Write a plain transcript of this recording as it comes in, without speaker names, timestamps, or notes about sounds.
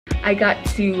I got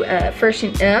to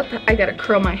freshen up. I gotta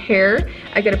curl my hair.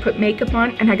 I gotta put makeup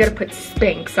on, and I gotta put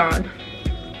Spanx on.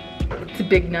 It's a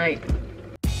big night.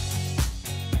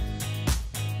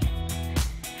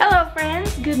 Hello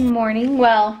friends, good morning.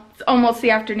 Well, it's almost the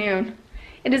afternoon.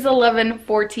 It is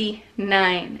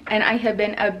 11:49 and I have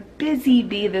been a busy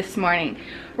bee this morning.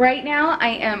 Right now I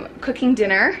am cooking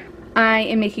dinner. I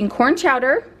am making corn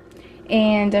chowder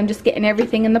and I'm just getting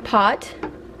everything in the pot.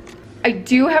 I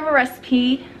do have a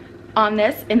recipe on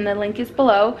this and the link is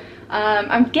below.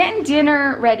 I'm getting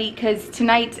dinner ready because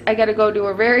tonight I gotta go to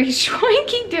a very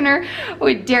schwanky dinner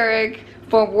with Derek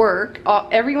for work.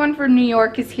 Everyone from New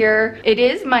York is here. It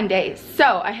is Monday,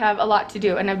 so I have a lot to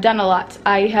do and I've done a lot.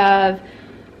 I have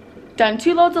done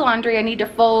 2 loads of laundry. I need to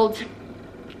fold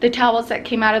the towels that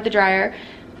came out of the dryer.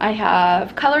 I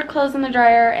have colored clothes in the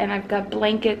dryer and I've got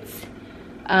blankets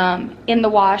in the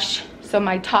wash. So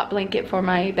my top blanket for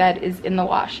my bed is in the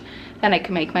wash. Then I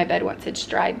can make my bed once it's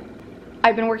dried.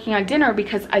 I've been working on dinner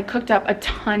because I cooked up a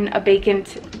ton of bacon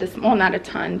well, not a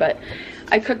ton, but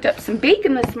I cooked up some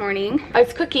bacon this morning. I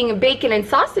was cooking bacon and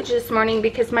sausage this morning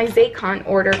because my Zaycon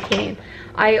order came.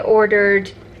 I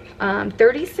ordered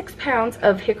 36 pounds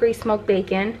of hickory smoked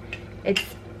bacon. It's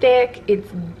thick, it's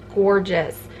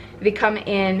gorgeous. They come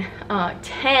in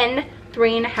 10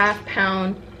 3.5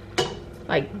 pound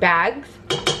like bags.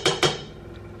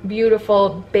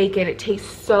 Beautiful bacon, it tastes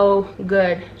so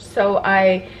good. So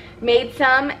I made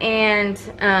some and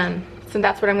so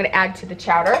that's what I'm gonna add to the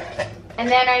chowder. And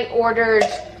then I ordered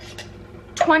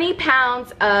 20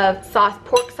 pounds of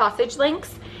pork sausage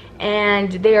links.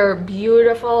 And they're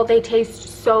beautiful. They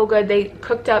taste so good. They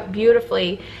cooked up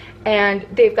beautifully and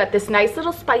they've got this nice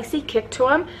little spicy kick to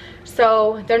them.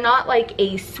 So they're not like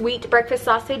a sweet breakfast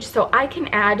sausage, so I can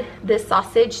add this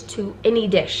sausage to any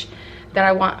dish that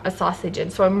I want a sausage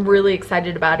in. So I'm really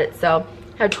excited about it. So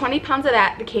I have 20 pounds of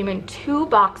that. They came in 2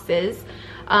 boxes.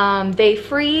 They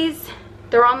freeze.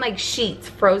 They're on like sheets,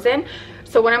 frozen.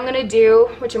 So what I'm gonna do,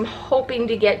 which I'm hoping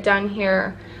to get done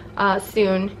here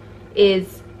soon,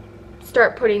 is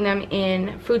start putting them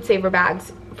in food saver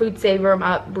bags. Food saver them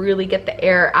up, really get the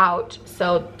air out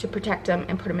so to protect them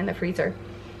and put them in the freezer.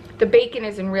 The bacon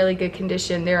is in really good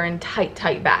condition. They're in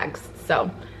tight bags.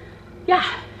 So yeah,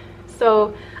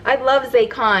 so I love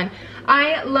Zaycon.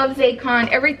 I love Zaycon.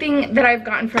 Everything that I've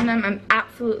gotten from them I'm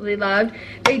absolutely loved.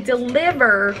 They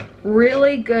deliver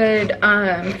really good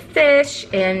fish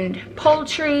and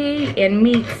poultry and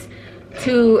meats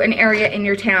to an area in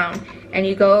your town. And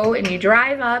you go and you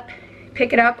drive up,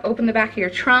 pick it up, open the back of your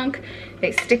trunk,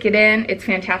 they stick it in. It's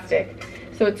fantastic.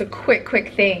 So it's a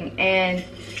quick thing and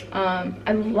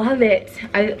I love it.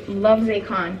 I love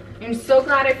Zaycon. I'm so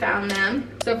glad I found them.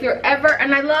 So if you're ever,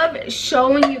 and I love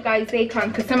showing you guys Zaycon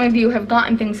because some of you have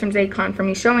gotten things from Zaycon from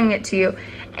me showing it to you,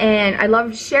 and I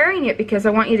love sharing it because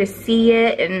I want you to see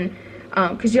it. And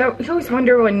because you always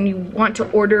wonder when you want to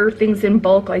order things in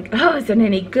bulk, like, oh, is it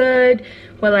any good?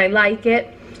 Will I like it?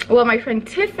 Well, my friend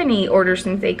Tiffany orders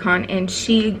some Zaycon and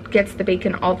she gets the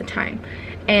bacon all the time.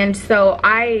 And so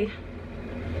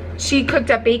she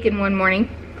cooked up bacon one morning.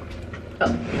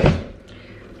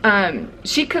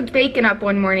 She cooked bacon up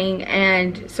one morning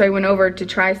and so I went over to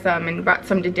try some and brought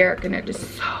some to Derek and it is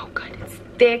so good. It's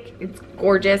thick, it's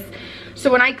gorgeous.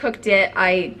 So when I cooked it,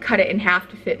 I cut it in half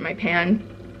to fit in my pan.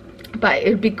 But it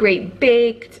would be great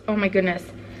baked. Oh my goodness.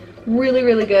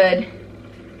 Really good.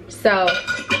 So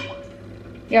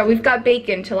yeah, we've got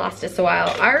bacon to last us a while.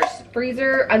 Our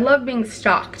freezer, I love being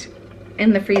stocked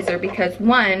in the freezer because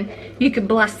 1, you could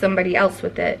bless somebody else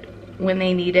with it when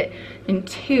they need it, and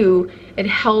 2, it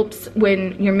helps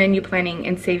when you're menu planning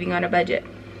and saving on a budget.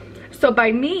 So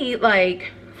by me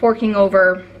like forking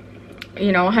over,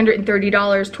 you know,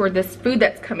 $130 toward this food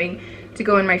that's coming to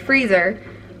go in my freezer,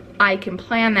 I can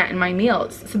plan that in my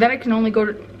meals. So then I can only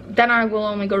then I will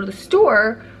only go to the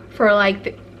store for like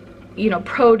the, you know,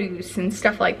 produce and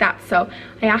stuff like that. So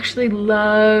I actually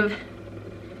love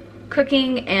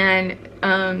cooking and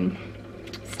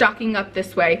stocking up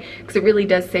this way because it really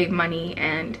does save money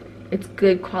and it's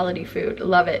good quality food.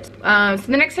 Love it. So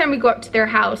the next time we go up to their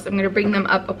house, I'm gonna bring them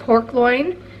up a pork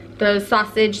loin, the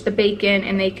sausage, the bacon,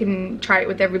 and they can try it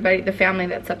with everybody, the family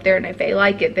that's up there, and if they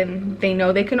like it, then they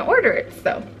know they can order it.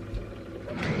 So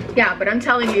yeah, but I'm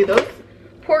telling you, those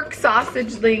pork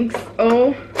sausage links,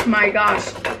 oh my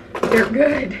gosh, they're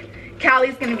good.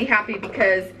 Callie's gonna be happy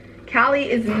because Callie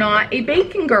is not a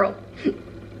bacon girl.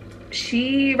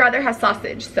 She rather has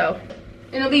sausage, so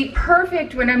it'll be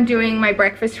perfect when I'm doing my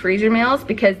breakfast freezer meals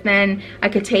because then I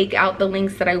could take out the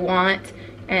links that I want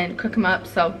and cook them up.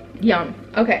 So yum.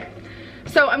 Okay,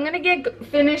 so I'm gonna get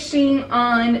finishing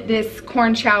on this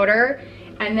corn chowder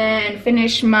and then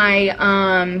finish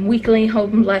my weekly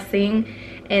home blessing,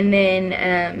 and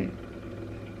then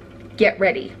get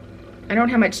ready. I don't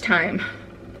have much time,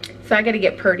 so I gotta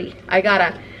get pretty. I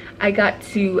got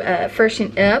to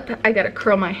freshen up. I gotta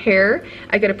curl my hair.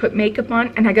 I gotta put makeup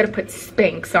on, and I gotta put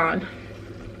Spanx on.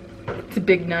 It's a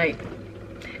big night.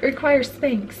 It requires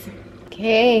Spanx.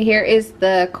 Okay, here is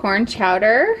the corn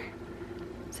chowder.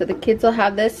 So the kids will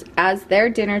have this as their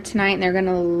dinner tonight, and they're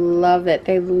gonna love it.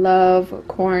 They love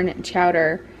corn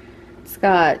chowder. It's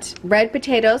got red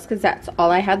potatoes, because that's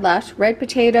all I had left. Red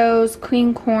potatoes,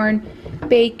 cream corn,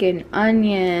 bacon,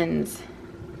 onions.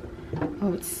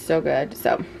 Oh, it's so good.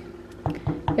 So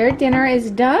their dinner is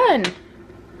done.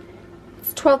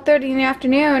 It's 12:30 in the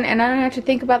afternoon, and I don't have to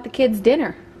think about the kids'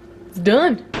 dinner. It's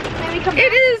done.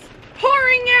 It is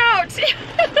pouring out.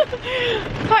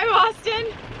 Hi, Boston.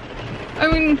 I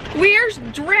mean, we are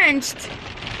drenched,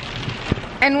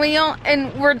 and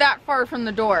we're that far from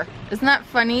the door. Isn't that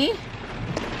funny?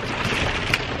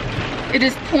 It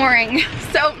is pouring.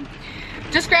 So,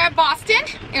 just grab Boston,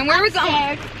 and where are we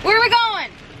going? Where are we going?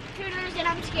 Tutors, and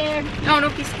I'm scared. No,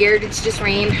 don't be scared. It's just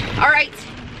rain. All right,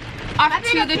 off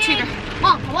to the tutor.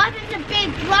 Mom, what if a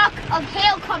big block of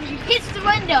hail comes and hits the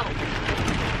window?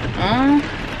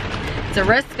 It's a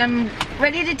risk I'm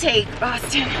ready to take,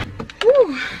 Boston.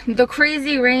 Whew, the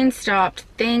crazy rain stopped,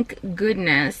 thank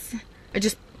goodness. I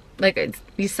just, like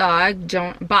you saw,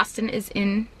 Boston's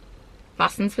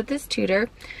with his tutor.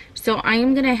 So I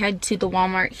am gonna head to the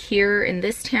Walmart here in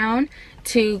this town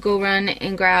to go run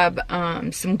and grab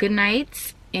some good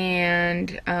nights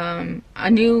and a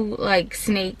new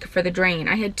snake for the drain.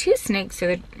 I had 2 snakes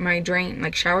for my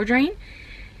drain, shower drain,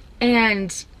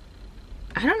 and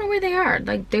I don't know where they are.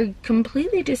 They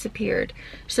completely disappeared.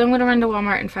 So I'm gonna run to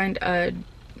Walmart and find a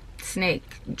snake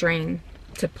drain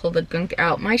to pull the gunk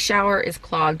out. My shower is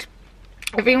clogged.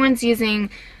 Everyone's using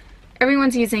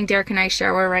Derek and I's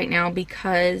shower right now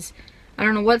because I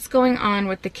don't know what's going on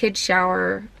with the kids'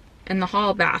 shower and the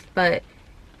hall bath, but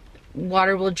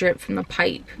water will drip from the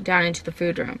pipe down into the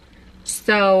food room.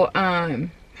 So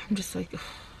I'm just like, oh,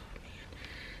 man.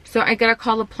 So I gotta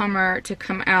call the plumber to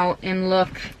come out and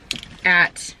look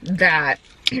at that.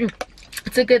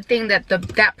 It's a good thing that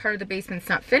that part of the basement's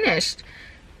not finished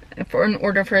in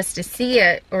order for us to see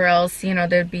it, or else, you know,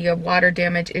 there'd be a water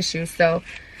damage issue. So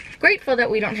grateful that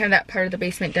we don't have that part of the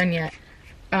basement done yet.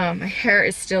 My hair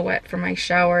is still wet from my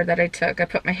shower that I took. I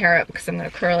put my hair up because I'm gonna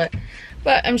curl it,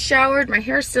 but I'm showered. My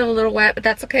hair's still a little wet, but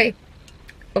that's okay.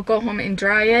 I'll go home and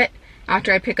dry it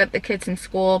after I pick up the kids from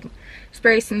school.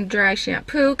 Spray some dry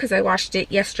shampoo because I washed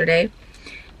it yesterday,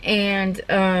 and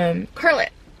curl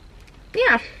it.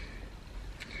 Yeah,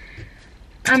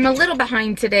 I'm a little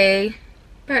behind today,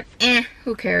 but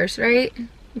who cares, right?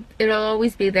 It'll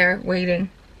always be there waiting,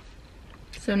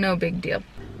 so no big deal.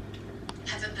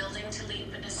 Have a building to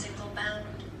leap in a single bound.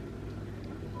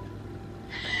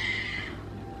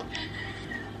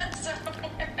 So,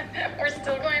 we're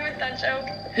still going with that joke.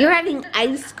 You're having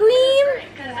ice cream?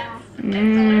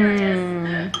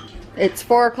 It's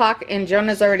 4 o'clock and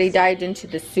Jonah's already dived into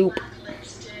the soup.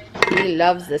 He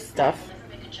loves this stuff.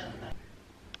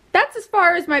 That's as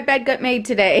far as my bed got made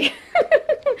today.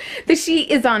 The sheet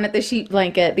is on it, the sheet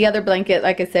blanket. The other blanket,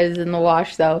 like I said, is in the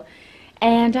wash though.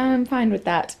 And I'm fine with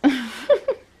that.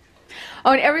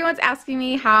 Oh, and everyone's asking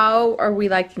me how are we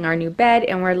liking our new bed,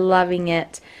 and we're loving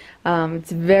it.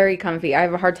 It's very comfy. I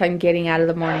have a hard time getting out of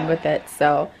the morning with it,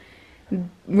 so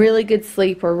really good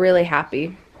sleep. We're really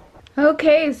happy.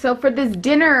 Okay, so for this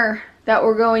dinner that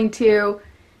we're going to,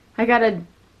 I gotta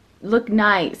look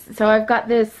nice. So I've got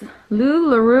this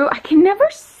LuLaRoe. I can never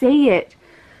say it.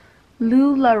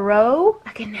 LuLaRoe.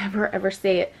 I can never ever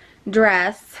say it.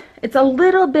 Dress. It's a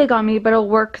little big on me, but it'll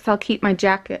work because I'll keep my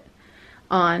jacket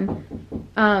on.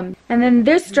 And then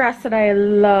this dress that I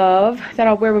love, that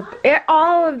I'll wear with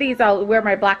all of these. I'll wear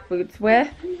my black boots with.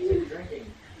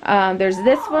 There's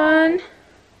this one.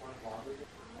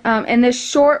 And this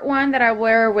short one that I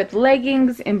wear with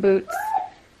leggings and boots.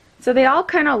 So they all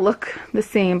kind of look the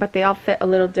same, but they all fit a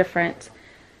little different.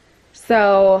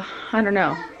 So, I don't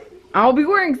know. I'll be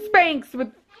wearing Spanx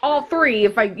with all 3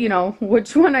 if I, you know,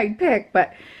 which one I pick.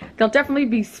 But there'll definitely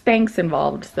be Spanx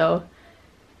involved, so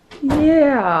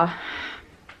yeah.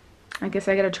 I guess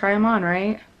I gotta try them on,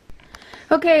 right?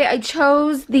 Okay, I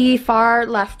chose the far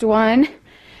left one.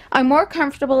 I'm more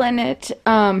comfortable in it.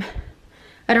 I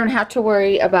don't have to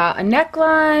worry about a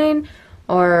neckline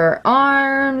or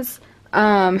arms.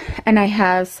 And I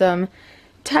have some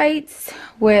tights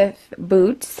with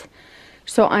boots.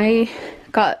 So I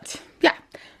got, yeah.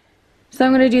 So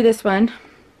I'm going to do this one.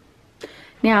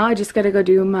 now I just gotta go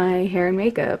do my hair and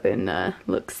makeup and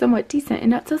look somewhat decent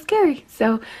and not so scary.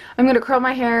 So I'm gonna curl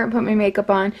my hair and put my makeup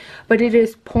on, but it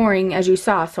is pouring as you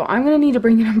saw, so I'm gonna need to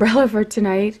bring an umbrella for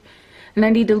tonight, and I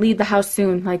need to leave the house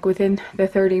soon, like within the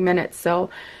 30 minutes, so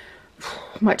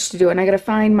much to do. And I gotta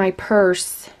find my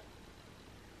purse.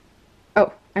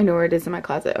 Oh, I know where it is in my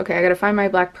closet. Okay, I gotta find my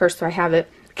black purse so I have it.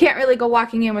 Can't really go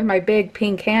walking in with my big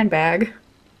pink handbag.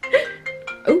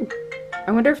 Oh,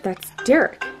 I wonder if that's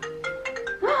Derek.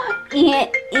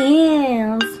 It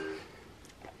is.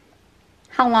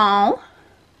 Hello?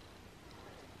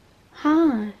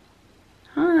 Hi.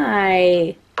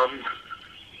 Hi.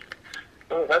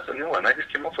 Oh, that's a new one. I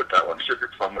just came up with that one. Sugar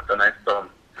plum with the nice thumb.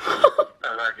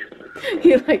 I like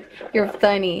it. You're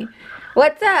funny.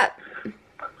 What's up?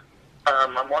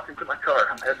 I'm walking to my car.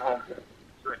 I'm heading home.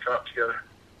 So we come up together.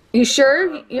 You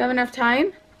sure you have enough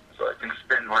time? So I can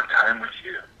spend more time with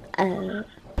you.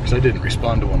 Because I didn't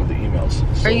respond to one of the emails.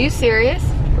 So Are you serious?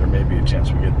 there may be a chance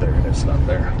we get there and it's not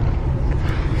there.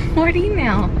 What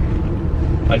email?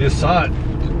 I just saw it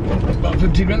about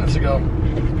 15 minutes ago.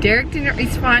 Derek didn't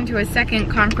respond to a second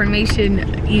confirmation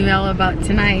email about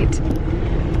tonight.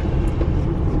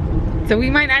 So we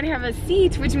might not have a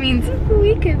seat, which means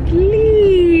we can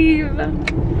leave.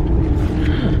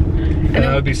 And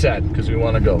that would be sad because we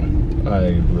want to go.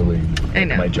 I really I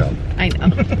know. my job. I know.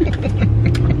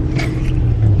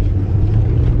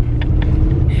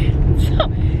 So,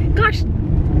 gosh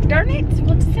darn it,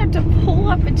 we'll just have to pull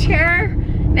up a chair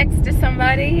next to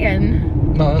somebody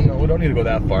and No, we don't need to go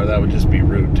that far. That would just be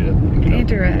rude to,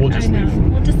 interact. we'll just leave.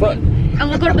 We'll just But- leave. And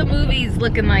we'll go to the movies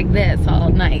looking like this, all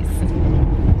nice.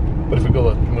 But if we go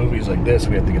to movies like this,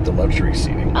 we have to get the luxury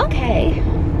seating. Okay.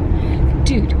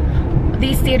 Dude,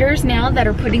 these theaters now that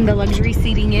are putting the luxury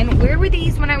seating in, where were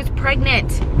these when I was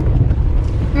pregnant?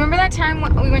 Remember that time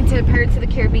when we went to Pirates of the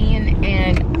Caribbean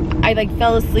and I like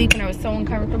fell asleep and I was so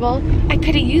uncomfortable? I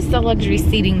could have used the luxury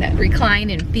seating that recline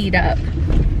and feet up. I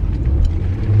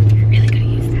really could have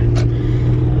used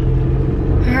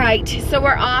that. Alright, so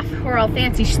we're off. We're all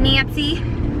fancy schmancy.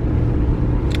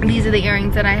 These are the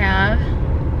earrings that I have.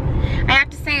 I have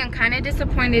to say I'm kind of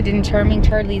disappointed in Charming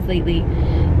Charlie's lately.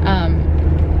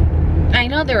 I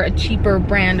know they're a cheaper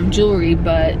brand of jewelry,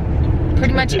 but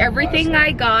pretty much everything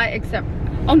I got except,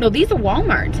 oh no, these are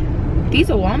Walmart. These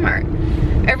are Walmart.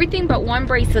 Everything but one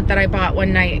bracelet that I bought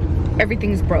one night,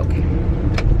 everything's broke.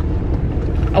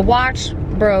 A watch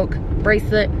broke,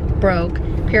 bracelet broke,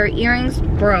 pair of earrings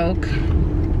broke.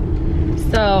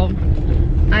 So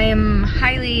I am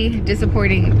highly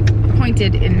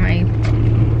disappointed in my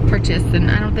purchase,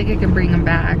 and I don't think I can bring them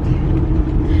back.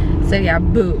 So yeah,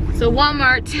 boo. So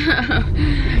Walmart,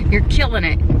 you're killing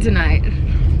it tonight.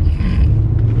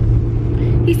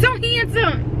 He's so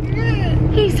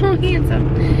handsome. He's so handsome.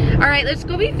 All right, let's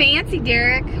go be fancy,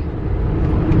 Derek.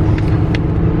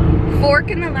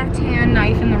 Fork in the left hand,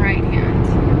 knife in the right hand.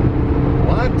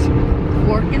 What?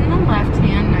 Fork in the left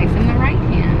hand, knife in the right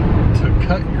hand. To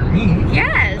cut your meat?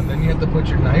 Yes. And then you have to put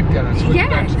your knife down and switch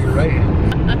back to your right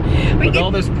hand. With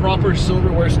all this proper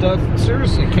silverware stuff,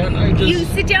 seriously, can't I just... You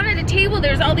sit down at a table,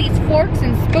 there's all these forks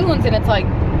and spoons, and it's like,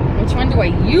 which one do I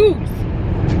use?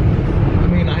 I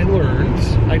mean, I learned.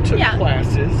 I took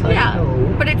classes. Yeah, I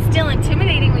know. but it's still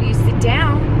intimidating when you sit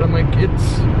down. But I'm like,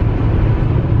 it's...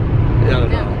 I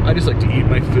don't know. I just like to eat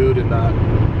my food and not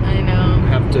I know.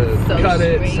 have to So cut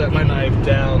it, set my knife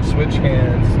down, switch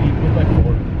hands, eat with my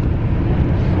fork.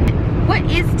 What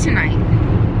is tonight?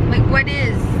 Like, what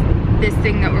is this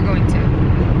thing that we're going to?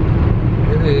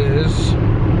 It is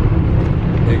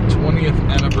a 20th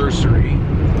anniversary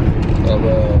of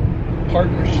a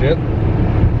partnership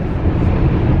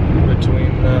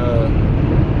between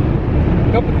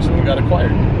companies when we got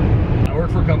acquired. I work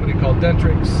for a company called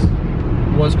Dentrix.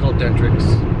 Was called Dentrix.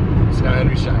 It's now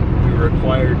Henry Schein. We were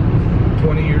acquired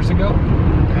 20 years ago,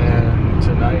 and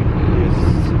tonight is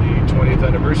the 20th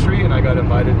anniversary, and I got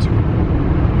invited to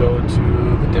go to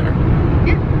the dinner.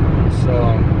 Yeah. So.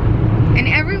 And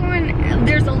everyone,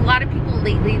 there's a lot of people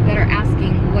lately that are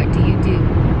asking, what do you do?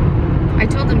 I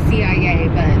told them CIA,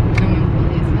 but no one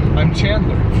believes me. I'm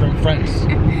Chandler from Friends.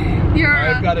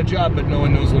 I've got a job, but no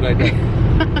one knows what I do.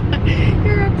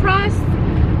 You're a prospector.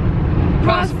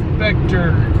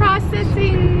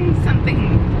 Processing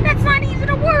something. That's not even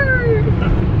a word.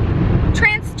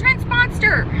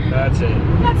 Transponster. That's it.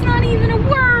 That's not even a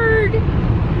word.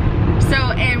 So,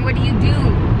 and what do you do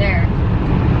there?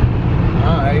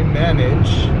 I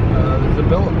manage the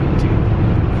development team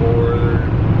for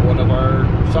one of our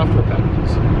software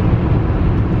packages.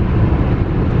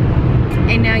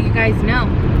 And now you guys know.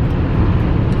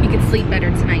 You can sleep better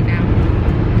tonight now.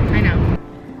 I know.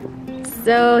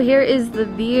 So here is the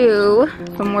view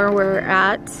from where we're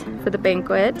at for the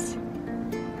banquet.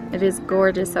 It is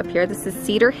gorgeous up here. This is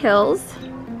Cedar Hills,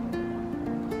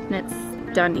 and it's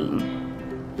stunning.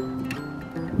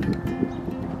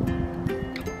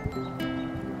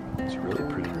 It's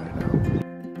really pretty right now.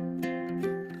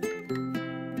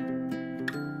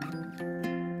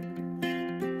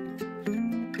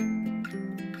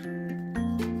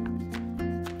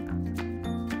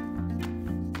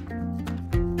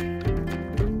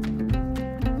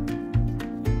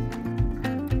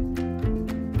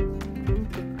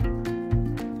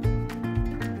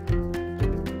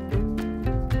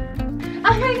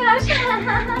 Oh my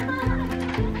gosh!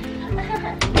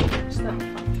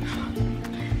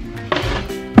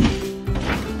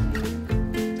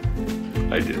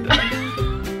 I did that.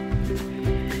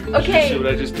 Okay. See what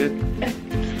I just did?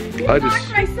 You I knocked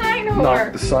just my sign knocked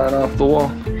over. the sign off the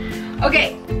wall.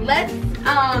 Okay, let's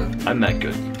I'm that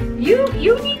good. you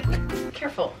need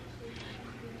careful.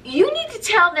 You need to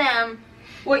tell them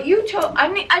what you told.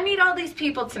 I meet all these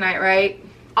people tonight, right?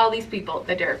 All these people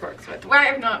that Derek works with, where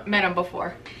I've not met him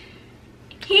before.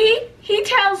 He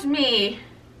tells me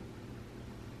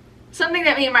something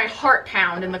that made my heart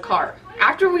pound in the car.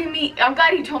 After we meet, I'm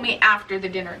glad he told me after the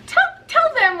dinner.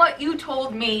 Tell them what you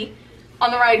told me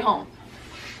on the ride home.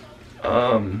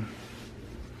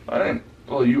 I didn't.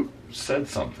 Well, you said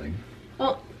something.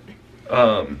 Well,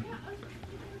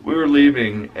 we were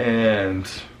leaving, and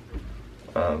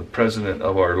the president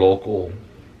of our local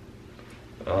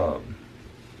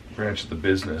branch of the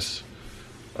business,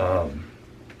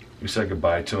 we said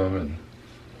goodbye to him, and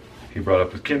he brought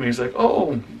up with Kimmy. He's like,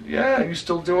 "Oh, yeah, you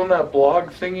still doing that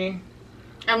blog thingy?"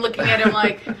 I'm looking at him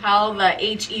like, how the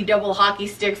HE double hockey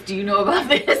sticks do you know about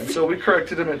this? So we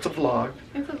corrected him. It's a vlog.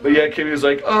 It's a But yeah, Kimmy was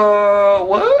like,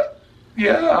 what?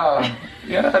 Yeah,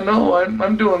 no,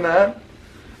 I'm doing that.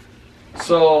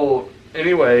 So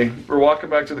anyway, we're walking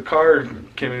back to the car.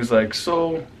 Kimmy's like,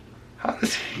 so how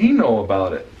does he know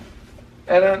about it?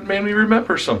 And it made me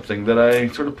remember something that I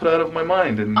sort of put out of my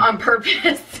mind. And On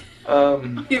purpose.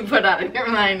 You put out of your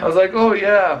mind. I was like, oh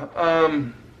yeah,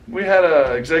 we had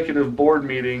a executive board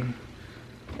meeting,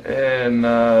 and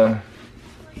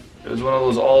it was one of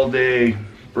those all-day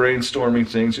brainstorming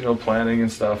things, you know, planning and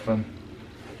stuff, and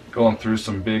going through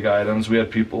some big items. We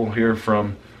had people here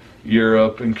from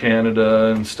Europe and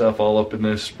Canada and stuff all up in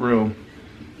this room.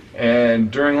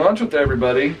 And during lunch with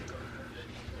everybody,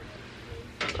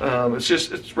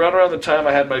 it's right around the time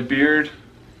I had my beard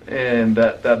and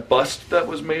that bust that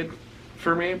was made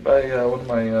for me by one of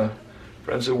my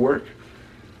friends at work.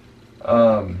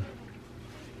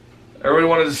 Everybody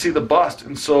wanted to see the bust,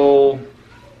 and so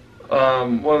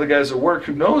one of the guys at work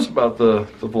who knows about the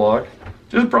vlog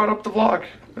just brought up the vlog,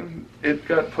 and it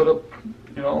got put up,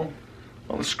 you know,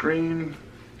 on the screen.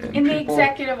 And In the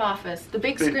executive office, the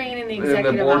big screen in the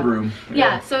executive in the boardroom. office.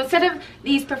 Yeah, so instead of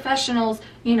these professionals,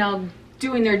 you know,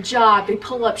 doing their job, they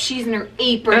pull up She's in Her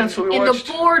Apron Yeah, so we in watched-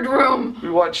 the boardroom. We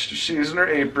watched She's in Her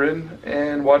Apron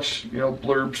and watched, you know,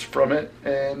 blurbs from it,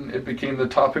 and it became the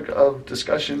topic of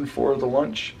discussion for the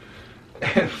lunch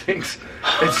and things.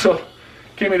 And so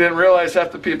Kimmy didn't realize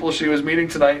half the people she was meeting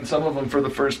tonight, and some of them for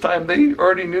the first time, they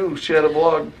already knew she had a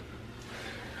vlog.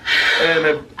 And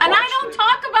I don't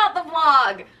talk about the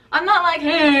vlog. I'm not like,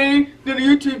 hey, got a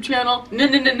YouTube channel.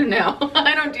 No.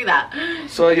 I don't do that.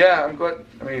 So yeah, I'm glad.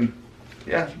 I mean,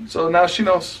 yeah. So now she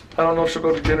knows. I don't know if she'll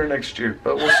go to dinner next year,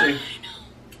 but we'll see.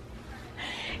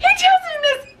 He tells me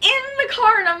this in the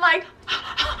car, and I'm like,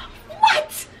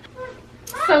 what?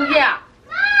 So yeah.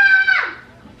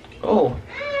 Oh,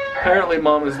 apparently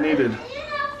mom is needed.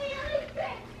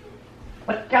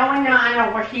 What's going on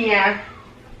over here?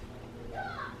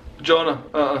 Jonah,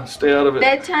 stay out of it.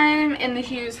 Bedtime in the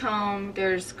Hughes home.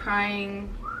 There's crying,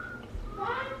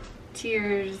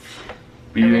 tears.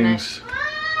 Beatings.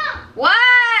 What?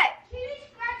 You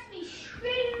scratched me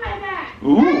straight in my back.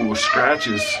 Ooh,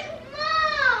 scratches.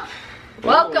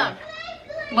 Welcome.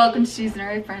 Welcome to She's in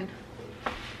Her Apron.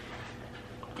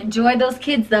 Enjoy those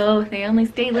kids though. They only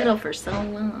stay little for so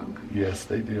long. Yes,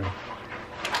 they do.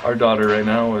 Our daughter right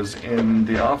now is in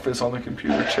the office on the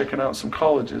computer checking out some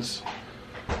colleges.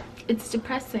 It's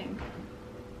depressing.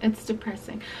 It's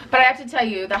depressing. But I have to tell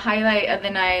you, the highlight of the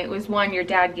night was one, your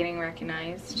dad getting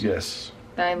recognized. Yes.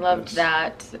 I loved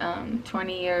Yes. that.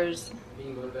 20 years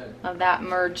of that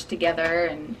merged together,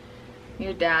 and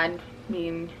your dad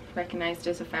being recognized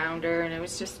as a founder, and it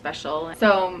was just special.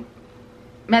 So,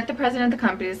 met the president of the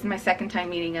company. This is my second time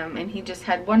meeting him, and he just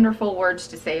had wonderful words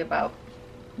to say about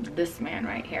this man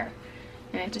right here.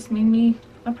 And it just made me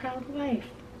a proud wife.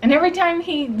 And every time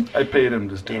I paid him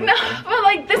to do it. No, but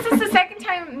like this is the second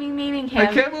time me meeting him. I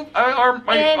can't move.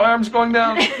 My arm's going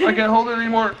down. I can't hold it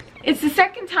anymore. It's the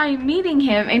second time meeting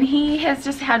him, and he has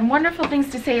just had wonderful things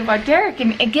to say about Derek,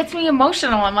 and it gets me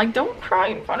emotional. I'm like, don't cry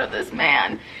in front of this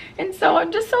man. And so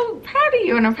I'm just so proud of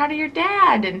you, and I'm proud of your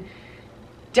dad. And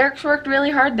Derek's worked really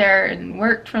hard there and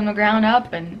worked from the ground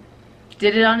up and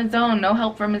did it on his own, no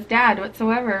help from his dad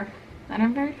whatsoever. And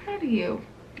I'm very proud of you.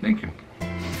 Thank you.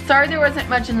 Sorry there wasn't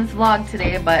much in this vlog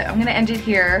today, but I'm gonna end it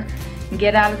here and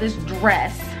get out of this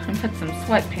dress and put some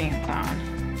sweatpants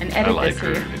on and edit this for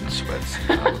you. I like her in sweats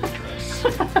on the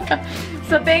dress.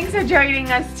 So thanks for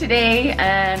joining us today,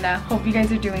 and I hope you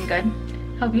guys are doing good.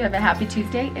 Hope you have a happy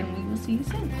Tuesday, and we will see you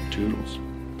soon. Toodles.